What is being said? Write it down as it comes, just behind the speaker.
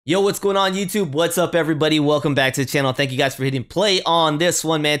Yo, what's going on YouTube? What's up everybody? Welcome back to the channel. Thank you guys for hitting play on this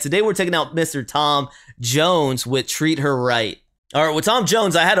one, man. Today we're taking out Mr. Tom Jones with Treat Her Right. All right, with Tom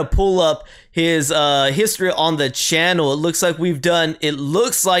Jones, I had to pull up his history on the channel. It looks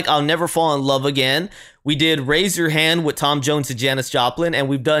like I'll Never Fall in Love Again. We did Raise Your Hand with Tom Jones and Janis Joplin, and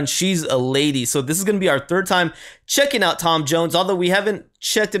we've done She's a Lady. So this is going to be our third time checking out Tom Jones, although we haven't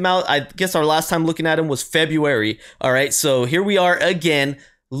checked him out. I guess our last time looking at him was February. All right, so here we are again,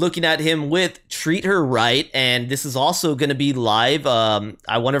 looking at him with Treat Her Right, and this is also going to be live.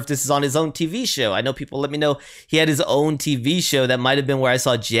 I wonder if this is on his own TV show. I know people let me know he had his own TV show. That might have been where I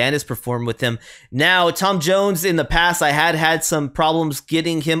saw Janis perform with him. Now, Tom Jones, in the past, I had some problems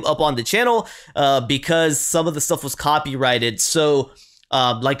getting him up on the channel because some of the stuff was copyrighted. So,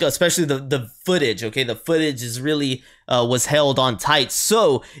 like especially the footage, okay? The footage is really was held on tight.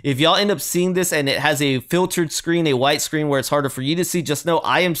 So if y'all end up seeing this and it has a filtered screen, a white screen where it's harder for you to see, just know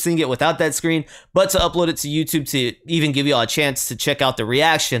I am seeing it without that screen. But to upload it to YouTube to even give y'all a chance to check out the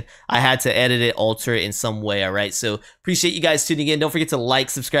reaction, I had to edit it, alter it in some way, all right? So appreciate you guys tuning in. Don't forget to like,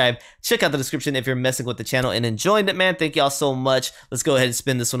 subscribe, check out the description if you're messing with the channel and enjoying it, man. Thank y'all so much. Let's go ahead and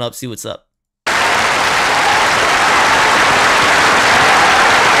spin this one up, see what's up.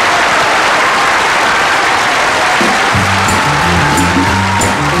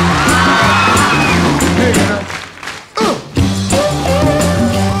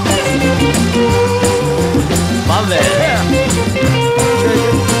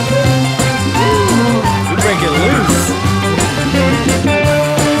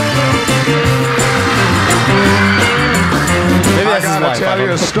 Tell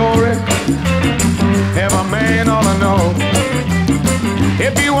you a story, every man ought to know.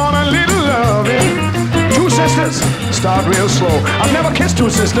 If you want a little loving, two sisters, start real slow. I've never kissed two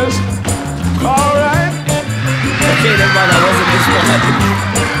sisters. All right. Okay, never mind, that wasn't this one.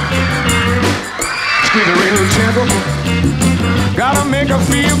 Squeeze her real gentle. Gotta make her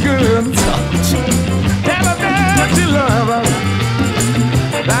feel good. Tell her that you love her,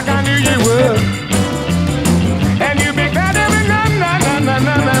 like I knew you would. And you make that every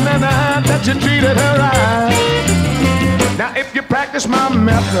that you treated her right. Now if you practice my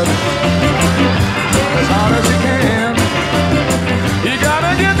method as hard as you can, you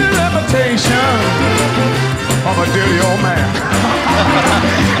gotta get the reputation of a dirty old man.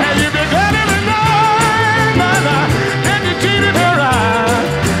 And you be glad every night that you treated her right.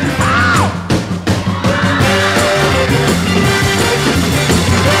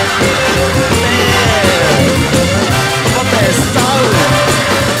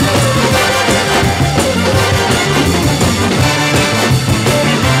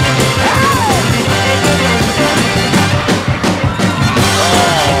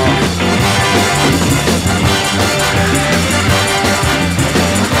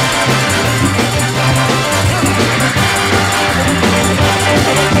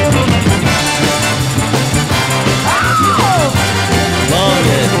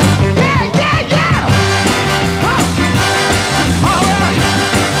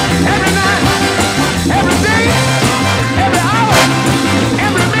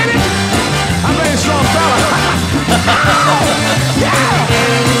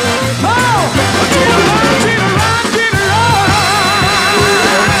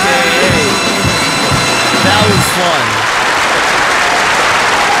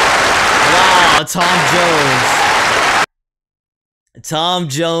 Tom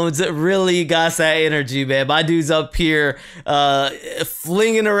Jones really got that energy, man. My dude's up here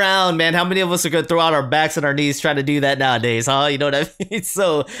flinging around, man. How many of us are gonna throw out our backs and our knees trying to do that nowadays, huh? You know what I mean?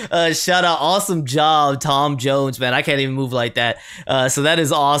 So shout out, awesome job, Tom Jones, man. I can't even move like that. So that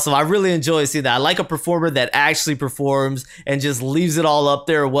is awesome. I really enjoy seeing that. I like a performer that actually performs and just leaves it all up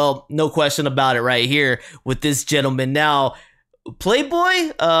there. Well, no question about it right here with this gentleman. Now,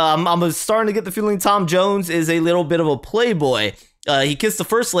 Playboy, I'm starting to get the feeling Tom Jones is a little bit of a playboy. He kissed the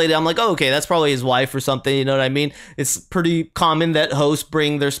first lady. I'm like, oh, okay, that's probably his wife or something. You know what I mean? It's pretty common that hosts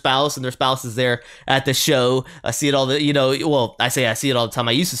bring their spouse and their spouse is there at the show. I see it all the, well, I say I see it all the time.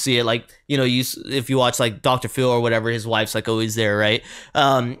 I used to see it like, if you watch like Dr. Phil or whatever, his wife's like always there, right?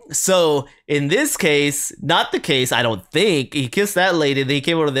 So in this case, not the case, I don't think. He kissed that lady, then he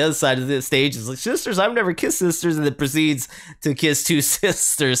came over to the other side of the stage. He's like, sisters, I've never kissed sisters, and then proceeds to kiss two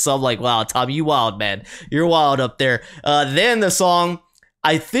sisters. So I'm like, wow, Tom, you wild, man. You're wild up there. Then the song,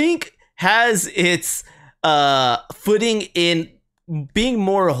 I think, has its footing in being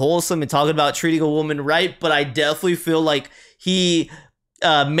more wholesome and talking about treating a woman right, but I definitely feel like he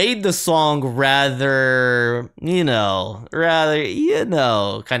made the song rather, kind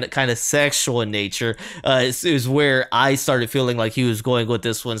of sexual in nature. Is where I started feeling like he was going with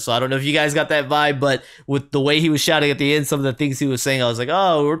this one. So I don't know if you guys got that vibe, but with the way he was shouting at the end, some of the things he was saying, I was like,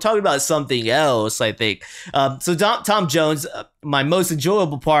 oh, we're talking about something else, I think. So Tom Jones, my most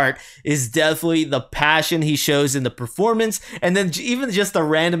enjoyable part is definitely the passion he shows in the performance, and then even just the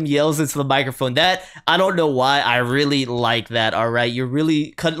random yells into the microphone. That, I don't know why, I really like that. All right, you're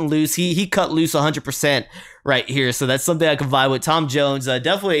really cutting loose. He cut loose 100% right here, so that's something I can vibe with. Tom Jones,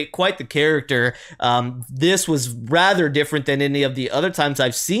 definitely quite the character. This was rather different than any of the other times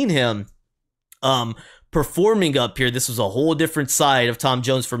I've seen him performing up here. This was a whole different side of Tom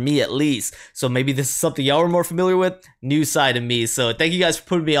Jones for me, at least. So maybe this is something y'all are more familiar with. New side of me. So thank you guys for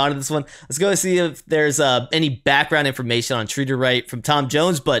putting me on to this one. Let's go see if there's any background information on Treat Her Right from Tom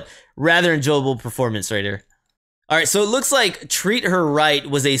Jones, but rather enjoyable performance right here. All right, so it looks like Treat Her Right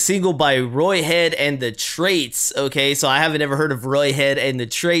was a single by Roy Head and the Traits. Okay, so I haven't ever heard of Roy Head and the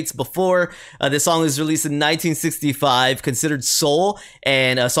Traits before. This song was released in 1965, considered soul,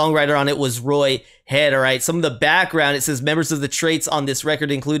 and a songwriter on it was Roy Head. All right, some of the background, it says members of the Traits on this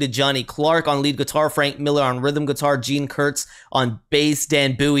record included Johnny Clark on lead guitar, Frank Miller on rhythm guitar, Gene Kurtz on bass,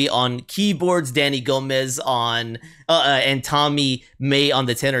 Dan Bowie on keyboards, Danny Gomez on and Tommy May on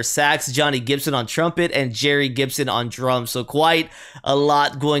the tenor sax, Johnny Gibson on trumpet, and Jerry Gibson on drums. So quite a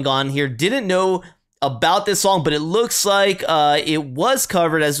lot going on here. Didn't know about this song, but it looks like it was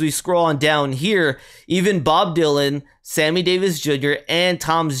covered as we scroll on down here. Even Bob Dylan, Sammy Davis Jr., and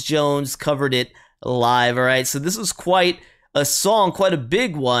Tom Jones covered it live. All right, so this was quite a song, quite a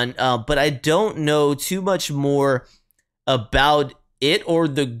big one, but I don't know too much more about it or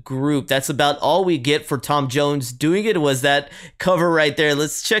the group. That's about all we get for Tom Jones doing it, was that cover right there.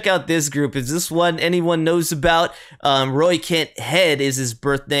 Let's check out this group. Is this one anyone knows about? Roy Kent Head is his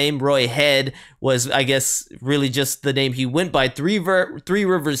birth name. Roy Head was, I guess, really just the name he went by. Three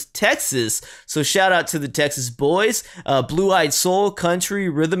Rivers, Texas. So shout out to the Texas boys. Blue Eyed Soul, country,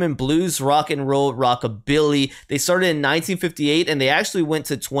 rhythm and blues, rock and roll, rockabilly. They started in 1958 and they actually went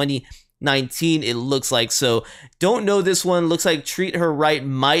to 2019, it looks like. So don't know this one. Looks like Treat Her Right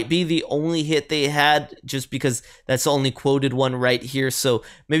might be the only hit they had, just because that's the only quoted one right here. So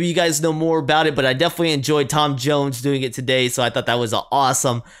maybe you guys know more about it, but I definitely enjoyed Tom Jones doing it today. So I thought that was an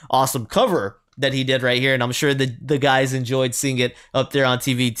awesome cover that he did right here, and I'm sure the guys enjoyed seeing it up there on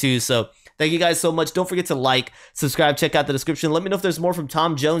TV too. So thank you guys so much. Don't forget to like, subscribe, check out the description. Let me know if there's more from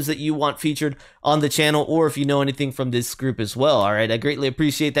Tom Jones that you want featured on the channel, or if you know anything from this group as well. All right, I greatly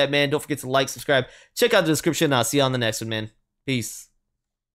appreciate that, man. Don't forget to like, subscribe, check out the description. I'll see you on the next one, man. Peace.